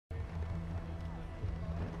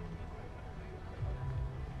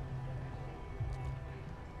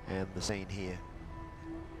and the scene here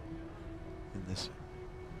in this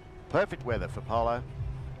perfect weather for polo.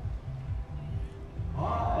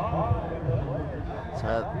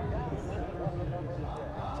 So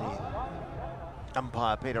the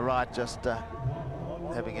umpire Peter Wright just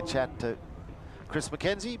having a chat to Chris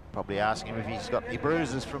McKenzie, probably asking him if he's got any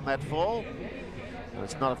bruises from that fall. But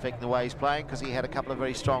it's not affecting the way he's playing because he had a couple of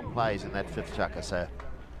very strong plays in that fifth chukker. So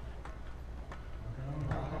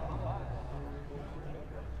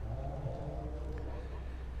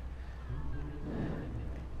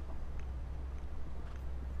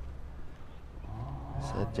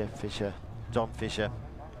Jeff Fisher, John Fisher,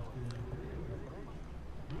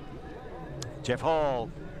 Jeff Hall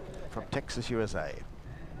from Texas, USA.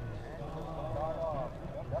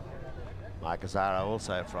 Mike Azzaro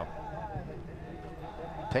also from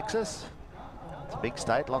Texas. It's a big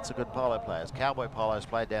state, lots of good polo players. Cowboy polo's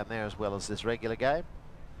played down there as well as this regular game.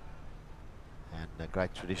 And a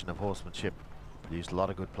great tradition of horsemanship, produced a lot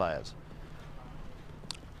of good players.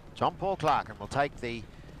 John Paul Clarkin will take the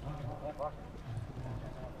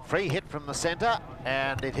free hit from the centre,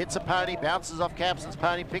 and it hits a pony, bounces off Campson's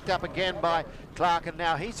pony, picked up again by Clarkin.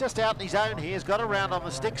 Now he's just out in his own here, he's got a round on the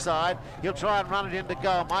stick side. He'll try and run it into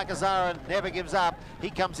goal. Mike Azzaro never gives up. He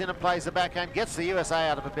comes in and plays the backhand, gets the USA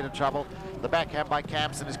out of a bit of trouble. The backhand by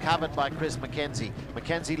Campson is covered by Chris McKenzie.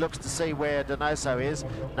 McKenzie looks to see where Donoso is,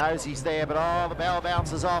 knows he's there, but oh, the bell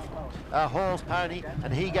bounces off Hall's pony,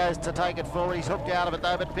 and he goes to take it forward. He's hooked out of it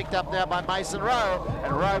though, but picked up now by Mason Rowe,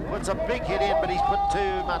 and Rowe puts a big hit in, but he's put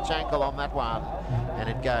too much ankle on that one, and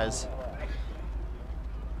it goes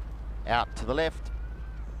out to the left.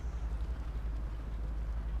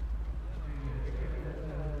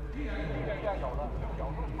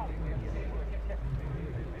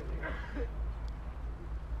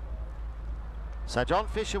 So John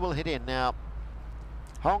Fisher will hit in. Now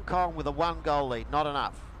Hong Kong with a 1-goal lead, not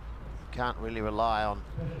enough. Can't really rely on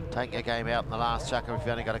taking a game out in the last chukker if you've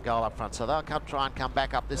only got a goal up front. So they'll try and come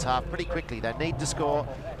back up this half pretty quickly. They need to score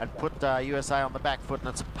and put USA on the back foot, and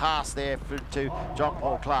it's a pass there to John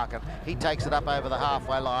Paul Clark, and he takes it up over the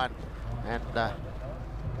halfway line, and I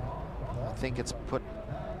think it's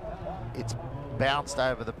bounced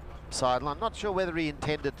over the sideline. Not sure whether he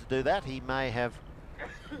intended to do that. He may have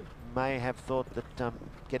thought that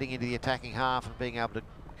getting into the attacking half and being able to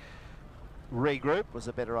regroup was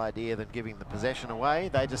a better idea than giving the possession away.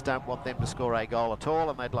 They just don't want them to score a goal at all,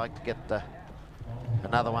 and they'd like to get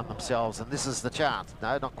another one themselves, and this is the chance.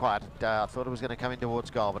 No, not quite. I thought it was going to come in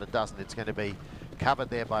towards goal, but it doesn't. It's going to be covered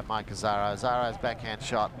there by Mike Azzaro. Azzaro's backhand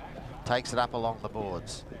shot takes it up along the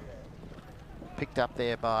boards. Picked up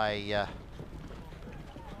there by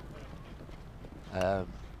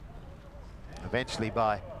eventually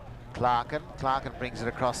by Clarkin. Clarkin brings it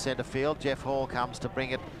across centre field. Jeff Hall comes to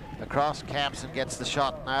bring it across. Campson gets the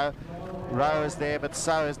shot. No. Rowe is there, but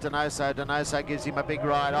so is Donoso. Donoso gives him a big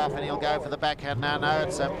ride off, and he'll go for the backhand. No,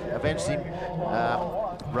 it's eventually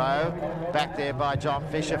Rowe. Back there by John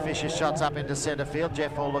Fisher. Fisher shots up into centre field.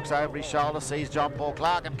 Jeff Hall looks over his shoulder, sees John Paul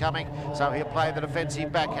Clarkin coming, so he'll play the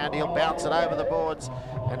defensive backhand. He'll bounce it over the boards,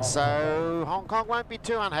 and so Hong Kong won't be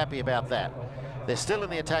too unhappy about that. They're still in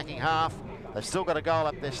the attacking half. They've still got a goal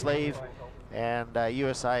up their sleeve, and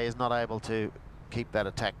USA is not able to keep that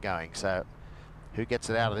attack going. So who gets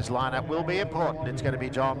it out of this lineup will be important. It's going to be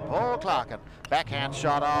John Paul Clarkin. Backhand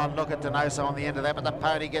shot on. Look at Donoso on the end of that, but the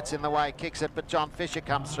pony gets in the way, kicks it, but John Fisher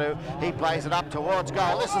comes through. He plays it up towards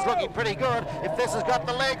goal. This is looking pretty good. If this has got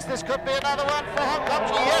the legs, this could be another one for Hong Kong.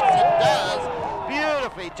 Yes, it does.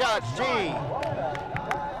 Beautifully judged. Gee,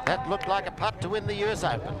 that looked like a putt to win the US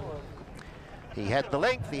Open. He had the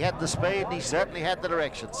length, he had the speed, and he certainly had the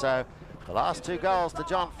direction. So the last 2 goals to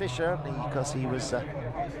John Fisher, because he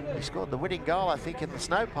scored the winning goal, I think, in the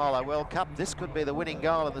Snow Polo World Cup. This could be the winning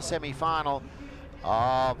goal in the semi-final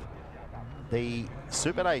of the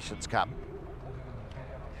Super Nations Cup.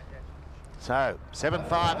 So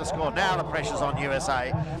 7-5 the score. Now the pressure's on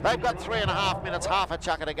USA. They've got 3.5 minutes, half a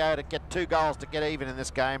chukker to go to get 2 goals to get even in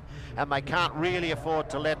this game, and they can't really afford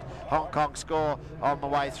to let Hong Kong score on the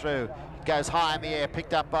way through. It goes high in the air,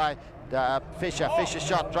 picked up by Fisher. Fisher's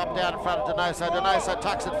shot dropped down in front of Donoso. Donoso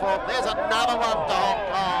tucks it forward. There's another one to Hong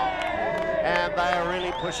Kong, and they are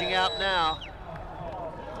really pushing out now.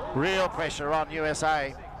 Real pressure on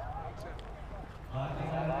USA.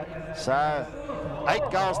 So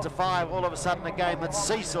 8 goals to 5, all of a sudden a game that's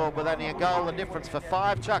seesawed with only a goal the difference for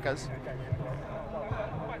 5 chukkers.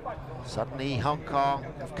 Suddenly Hong Kong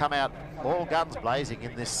have come out all guns blazing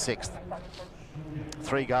in this 6th.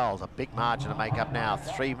 3 goals, a big margin to make up now.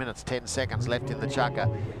 3 minutes, 10 seconds left in the chukker.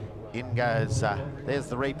 In goes, there's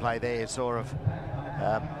the replay there you saw of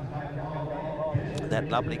That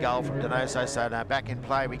lovely goal from Donoso. So now back in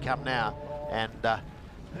play we come now, and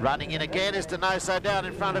running in again is Donoso down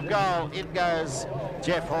in front of goal. In goes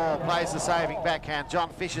Jeff Hall, plays the saving backhand. John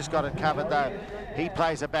Fisher's got it covered though. He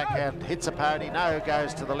plays a backhand, hits a pony, no,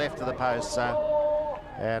 goes to the left of the post. So,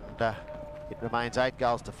 and it remains 8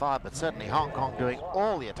 goals to 5, but certainly Hong Kong doing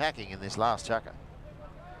all the attacking in this last chukker.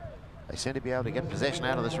 They seem to be able to get possession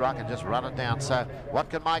out of this ruck and just run it down. So what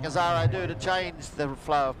can Mike Azzaro do to change the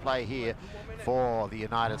flow of play here for the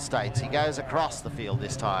United States? He goes across the field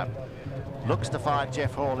this time. Looks to find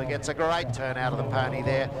Jeff Hall, who gets a great turn out of the pony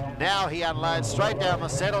there. Now he unloads straight down the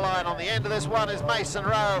centre line. On the end of this one is Mason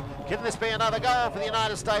Rowe. Can this be another goal for the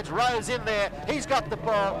United States? Rowe's in there. He's got the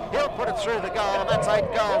ball. He'll put it through the goal, and that's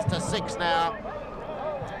 8 goals to 6 now.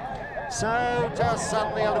 So just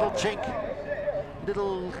suddenly a little chink.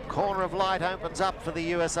 Little corner of light opens up for the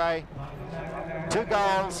USA. 2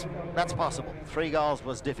 goals, that's possible. 3 goals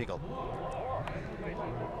was difficult.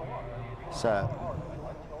 So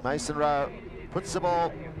Mason Rowe puts the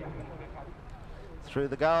ball through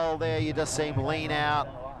the goal there. You just see him lean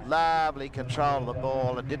out, lovely control of the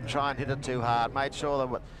ball, and didn't try and hit it too hard. Made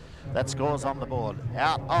sure that score's on the board.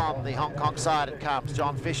 Out on the Hong Kong side it comes.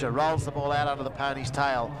 John Fisher rolls the ball out under the pony's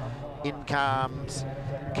tail. In comes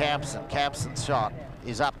Campson. Campson's shot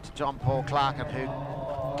is up to John Paul Clarkin,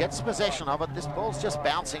 who gets possession of it. This ball's just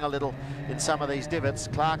bouncing a little in some of these divots.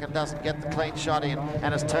 Clarkin doesn't get the clean shot in,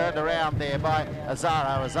 and is turned around there by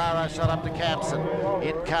Azzaro. Azzaro shot up to Campson.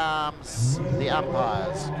 In comes the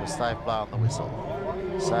umpires, because they've blown the whistle.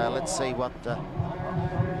 So let's see what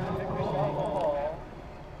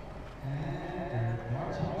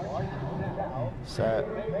so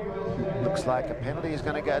looks like a penalty is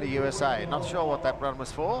going to go to USA. Not sure what that run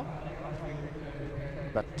was for,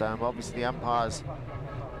 but obviously the umpires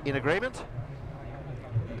in agreement.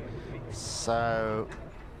 So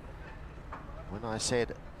when I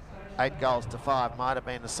said 8 goals to 5 might have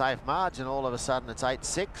been a safe margin, all of a sudden it's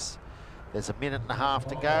 8-6. There's a minute and a half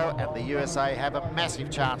to go, and the USA have a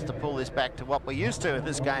massive chance to pull this back to what we're used to in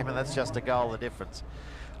this game, and that's just a goal the difference.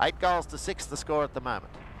 8 goals to 6 the score at the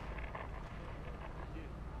moment.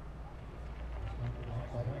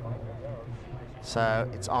 So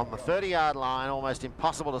it's on the 30-yard line, almost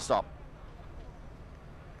impossible to stop.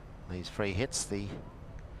 These free hits, the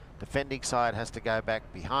defending side has to go back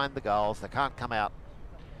behind the goals. They can't come out.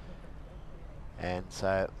 And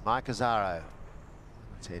so Mike Azzaro, I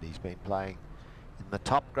said he's been playing in the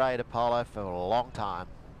top grade of polo for a long time.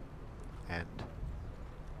 And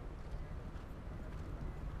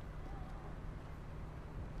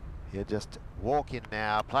he'll just walk in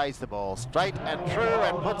now, plays the ball straight and through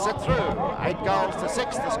and puts it through. 8 goals to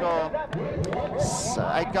 6 the score. So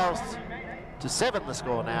 8 goals to 7 the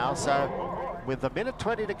score now. So with a minute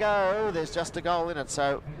 20 to go, there's just a goal in it.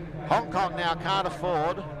 So Hong Kong now can't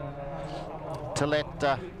afford to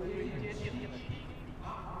let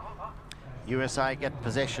USA get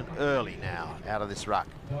possession early now out of this ruck.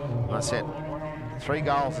 And I said 3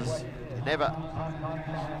 goals is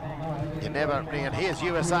you never, and here's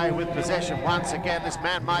USA with possession once again. This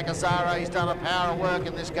man, Mike Azzaro, he's done a power of work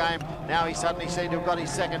in this game. Now he suddenly seemed to have got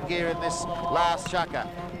his 2nd gear in this last chukker.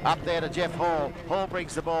 Up there to Jeff Hall. Hall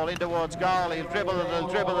brings the ball in towards goal. He'll dribble it,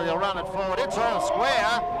 he'll run it forward. It's all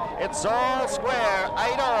square. It's all square.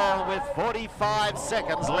 8 all with 45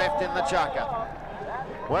 seconds left in the chukker.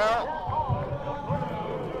 Well,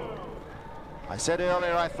 I said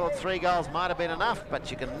earlier I thought 3 goals might have been enough, but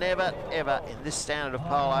you can never, ever, in this standard of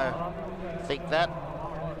polo, think that.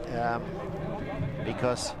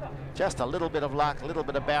 Because just a little bit of luck, a little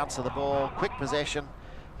bit of bounce of the ball, quick possession,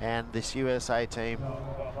 and this USA team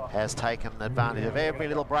has taken advantage of every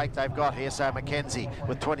little break they've got here. So Mackenzie,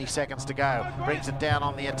 with 20 seconds to go, brings it down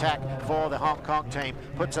on the attack for the Hong Kong team,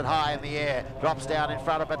 puts it high in the air, drops down in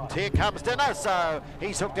front of it. Here comes Donoso.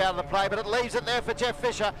 He's hooked out of the play, but it leaves it there for Jeff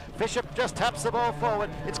Fisher. Fisher just taps the ball forward.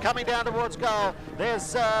 It's coming down towards goal.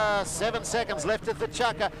 There's 7 seconds left at the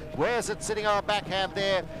chukker. Where's it sitting on a backhand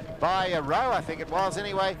there by Rowe, I think it was.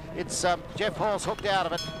 Anyway, it's Jeff Hall's hooked out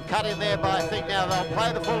of it. Cut in there by, I think now they'll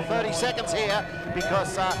play the full 30 seconds here,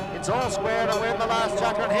 because it's all square to win the last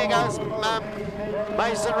chukker. And here goes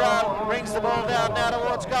Mason Rowe, brings the ball down now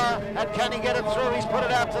towards goal, and can he get it through? He's put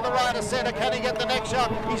it out to the right of centre. Can he get the next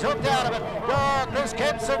shot? He's hooked out of it. Oh, Chris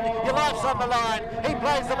Kempson, your life's on the line. He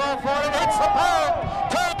plays the ball forward and hits the pole.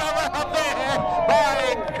 Turned around there by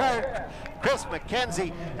Chris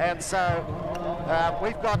Mackenzie. And so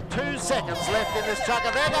we've got 2 seconds left in this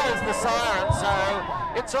chukker. There goes the siren.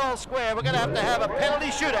 So it's all square. We're going to have a penalty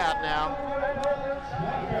shootout now.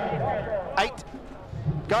 8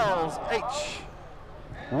 goals each.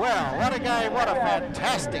 Well, what a game, what a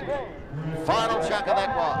fantastic Final chukker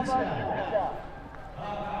that was.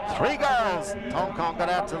 3 goals. Hong Kong got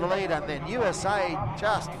out to the lead, and then USA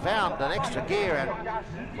just found an extra gear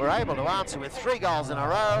and were able to answer with 3 goals in a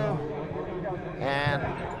row. And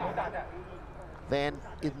then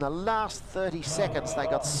in the last 30 seconds, they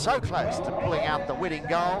got so close to pulling out the winning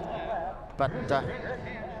goal. But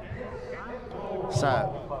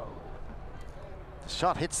so the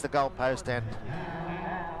shot hits the goalpost, and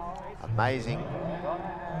amazing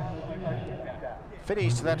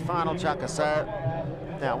finish to that final chukker. So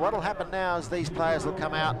now what will happen now is these players will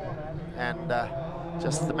come out and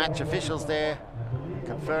just the match officials there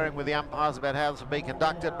conferring with the umpires about how this will be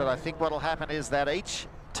conducted. But I think what will happen is that each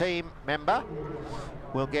team member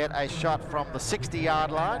will get a shot from the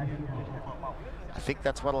 60-yard line. I think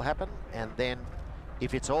that's what will happen. And then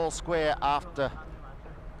if it's all square after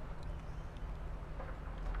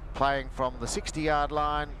playing from the 60-yard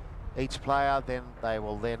line, each player, then they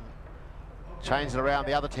will then change it around.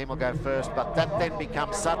 The other team will go first, but that then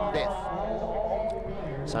becomes sudden death.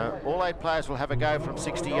 So all 8 players will have a go from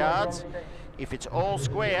 60 yards. If it's all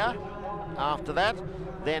square after that,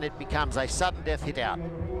 then it becomes a sudden death hit out.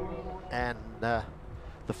 And the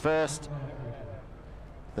first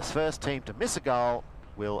team to miss a goal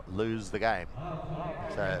will lose the game.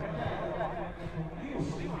 So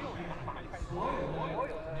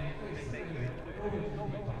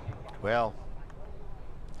well,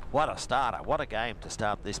 what a starter, what a game to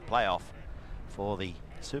start this playoff for the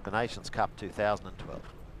Super Nations Cup 2012.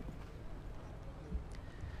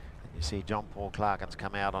 And you see John Paul Clarkins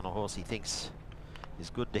come out on a horse he thinks is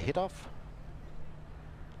good to hit off.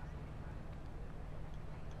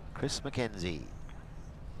 Chris Mackenzie.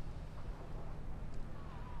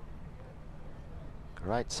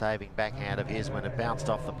 Great saving backhand of his when it bounced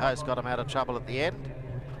off the post, got him out of trouble at the end.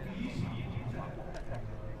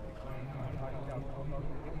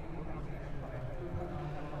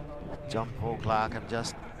 John Paul Clarkin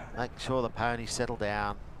just make sure the ponies settle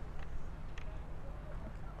down.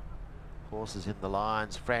 Horses in the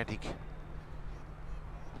lines, frantic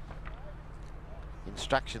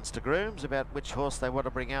instructions to grooms about which horse they want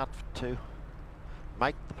to bring out to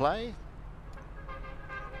make the play.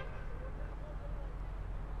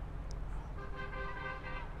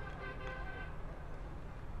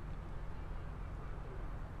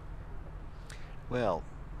 Well,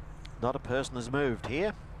 not a person has moved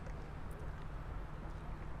here.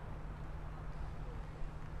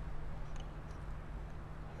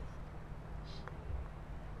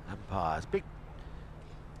 Umpires, big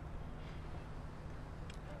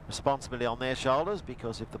responsibility on their shoulders,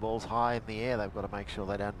 because if the ball's high in the air, they've got to make sure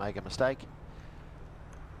they don't make a mistake.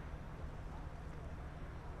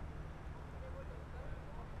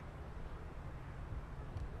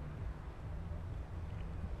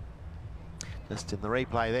 Just in the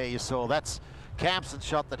replay there, you saw that's Campson's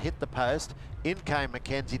shot that hit the post. In came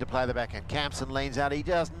Mackenzie to play the backhand. Campson leans out. He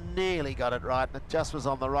just nearly got it right, and it just was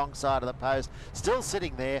on the wrong side of the post. Still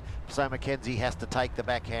sitting there, so Mackenzie has to take the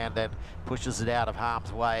backhand and pushes it out of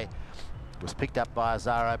harm's way. It was picked up by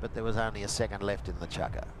Azaro, but there was only a second left in the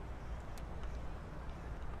chukker.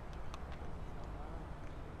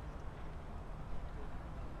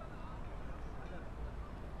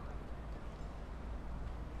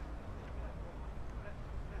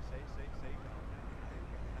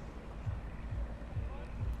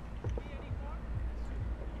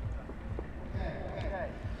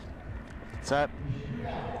 So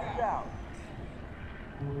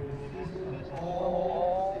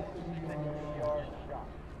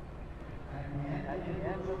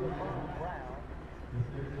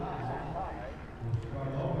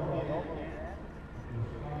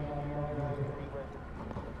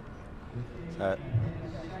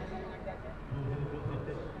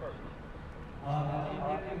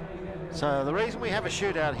So the reason we have a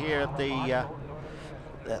shootout here at the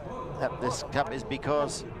at this cup is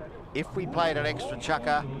because if we played an extra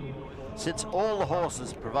chukker, since all the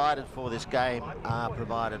horses provided for this game are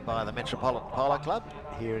provided by the Metropolitan Polo Club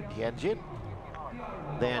here in Tianjin,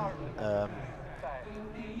 then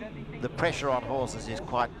the pressure on horses is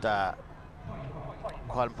quite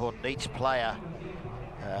important. Each player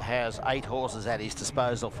has 8 horses at his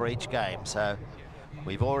disposal for each game, so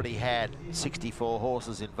we've already had 64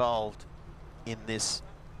 horses involved in this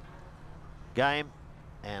game,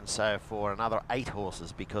 and so for another 8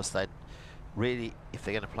 horses, because they really, if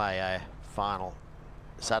they're going to play a final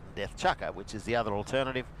sudden death chukker, which is the other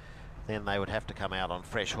alternative, then they would have to come out on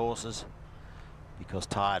fresh horses, because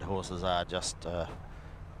tired horses are just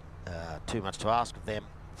too much to ask of them.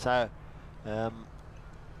 So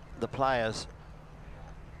the players,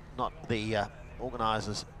 not the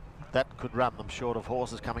organisers, that could run them short of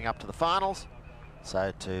horses coming up to the finals.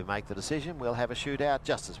 So to make the decision, we'll have a shootout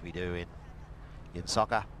just as we do in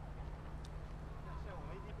soccer.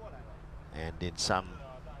 And in some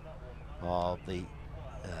of the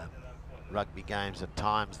rugby games at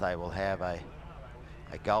times they will have a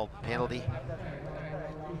golden penalty.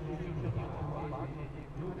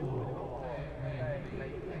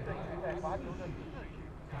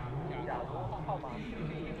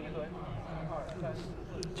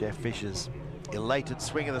 Jeff Fisher's elated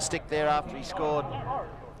swing of the stick there after he scored.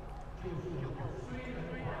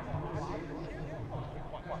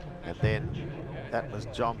 And then that was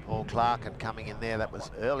John Paul Clarkin coming in there. That was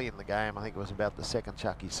early in the game. I think it was about the second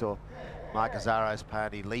chuck he saw Mike Azzaro's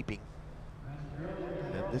pony leaping.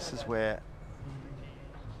 And this is where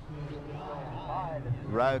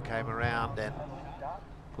Rowe came around and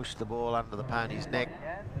pushed the ball under the pony's neck.